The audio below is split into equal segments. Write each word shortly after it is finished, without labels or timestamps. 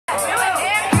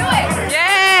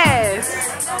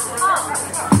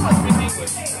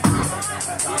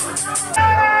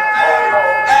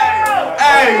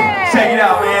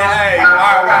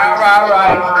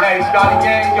Scotty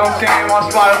Gaine, you know what I'm saying? On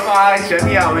Spotify, check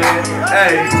me out, man.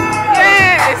 Hey.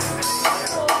 Yes.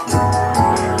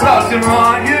 What up,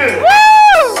 Cimarron? Yeah.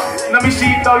 Woo! Let me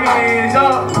see you throw your hands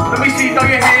up. Let me see you throw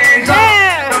your hands up.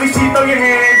 Yeah. Let me see you throw your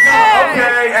hands up. Yeah.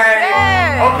 Okay, hey.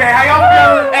 Yeah. Okay, how y'all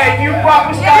feeling? Hey, you rock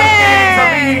with Scotty Gaine.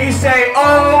 I mean, you can say,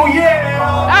 oh yeah.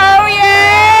 Oh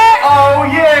yeah. Oh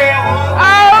yeah.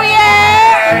 Oh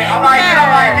yeah. Hey, I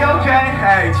like it, okay.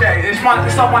 Hey, check. It's my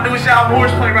new sound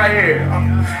horseplay right here.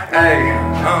 Hey,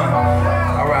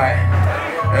 alright.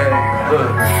 Hey,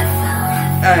 look.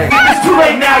 Hey, it's too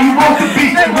late now, you want the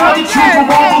beat. You want the truth,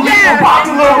 but won't believe I'm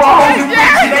popular or hoes and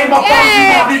bitch. It ain't my fault, you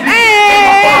want the beat. Ain't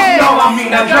my fault, you know I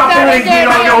mean. Now drop that and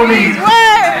get on your knees.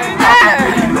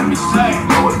 Let me see,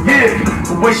 yeah.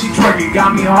 The way she twerk it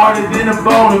got me harder than a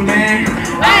boulder, man.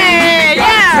 Hey,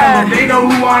 yeah. Tell them they know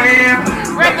who I am.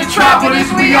 Rep the trap, but it's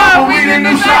we are, we the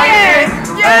new Cheyenne.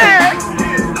 Yeah.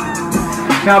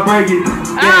 Now break it.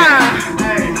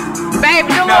 Hey. Baby,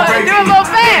 do a little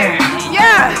fast.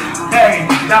 Yeah. Hey,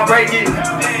 now break it.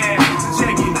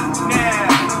 Check it.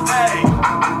 Hey.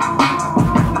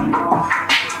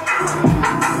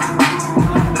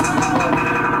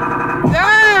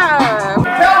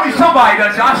 Tell me somebody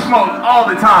does. I smoke all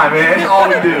the time, man. That's all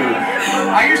we do.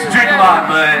 I used to drink a lot,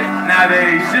 but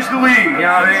nowadays, just the weed, you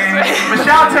know what I mean? But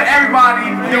shout out to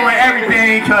everybody doing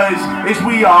everything, cause it's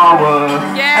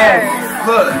WEAWA. Yeah. Hey,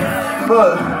 look,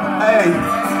 hey.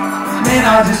 Man,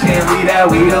 I just can't leave that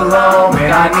weed alone,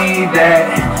 man, I need that.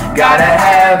 Gotta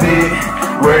have it,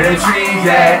 where the trees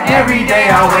at. Every day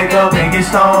I wake up and get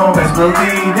stoned, best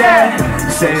believe that.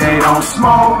 Say they don't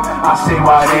smoke, I say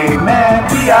why they mad.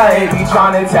 PIA be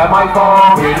trying to tap my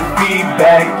phone, hear the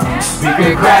feedback,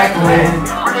 speaker crackling.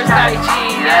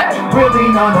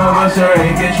 Really none of us are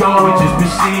in control, we just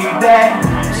perceive that.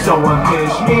 Someone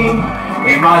pinch me,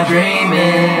 am I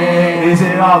dreaming? Is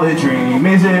it all a dream?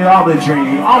 Is it all a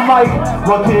dream? I'm like,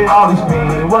 what could all this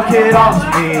mean? What could all this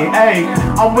mean? Hey,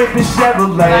 I'm with the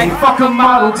Chevrolet, fuck a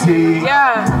Model T.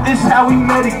 Yeah. This how we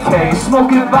medicate,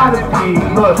 smoking by the P.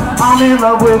 Look, I'm in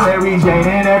love with Mary Jane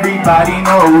and everybody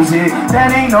knows it.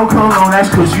 That ain't no cologne, that's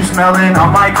cause you smelling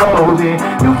on my clothing.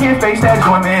 You can't face that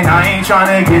joint, man, I ain't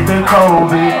tryna get the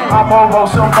COVID. I'm gonna roll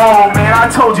some more, man, I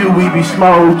told you we be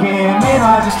smoking. Man,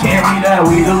 I just can't leave that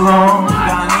weed alone.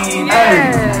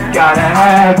 Hey, gotta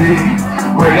have it,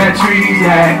 where that tree's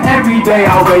at. Every day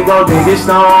I wake up and get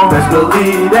stoned, best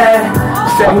believe that.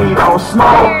 Say we don't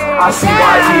smoke, I see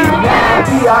why he mad.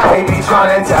 PIA be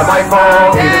tryna tap my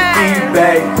phone, hear the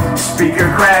feedback, speaker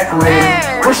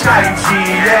crackling. We're Scotty G,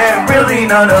 yeah, really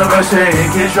none of us are in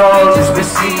control, just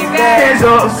perceive that. Hands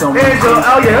up, oh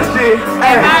yeah, that's it.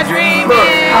 Am I dreaming?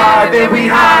 Look,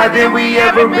 higher than we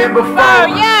ever been before.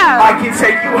 Yeah. I can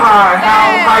take you high,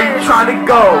 how high you tryna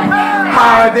go?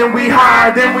 Higher than we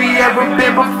ever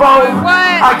been before.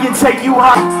 I can take you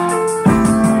high.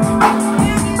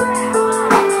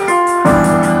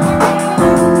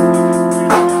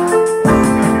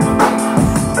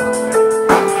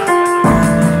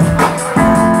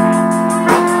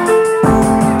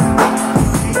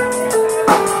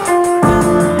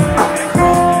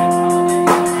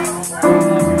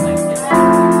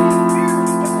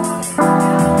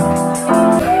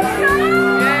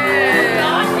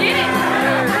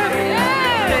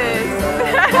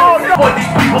 What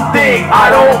these people think, I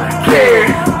don't care.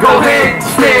 Go ahead,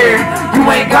 stare. You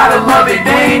ain't gotta love it,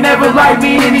 they ain't never like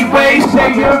me anyway.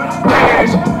 Say your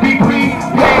prayers, be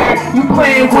prepared. You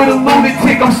playing with a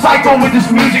lunatic, I'm psycho with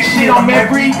this music shit, I'm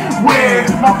everywhere.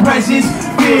 My presence,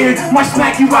 fear, might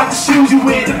smack you out the shoes you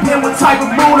in. Depend what type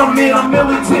of mood I'm in, I'm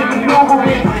militant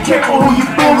maneuvering. Careful who you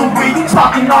fooling with, you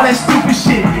talking all that stupid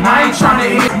shit. I ain't trying to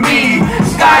hit me,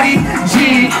 Scotty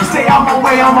G. Stay out my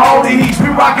way, I'm holding heat.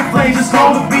 Been rocking flames, it's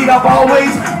on the beat, I've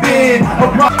always been a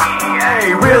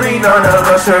hey, really none of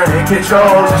us are in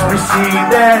control, just perceive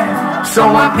that.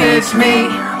 Someone pinch me,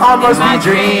 I must be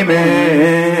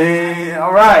dreaming.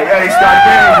 Alright, hey, Scotty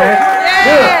Gaine, man.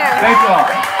 Yeah. Thank y'all.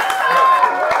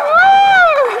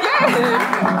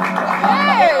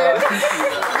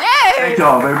 Thank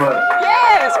y'all very much.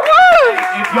 Yes,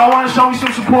 woo! If y'all want to show me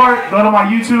some support, go to my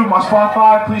YouTube, my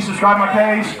Spotify, please subscribe to my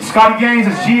page. Scotty Gaine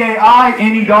is Gaine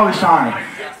 $.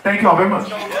 Thank y'all very much.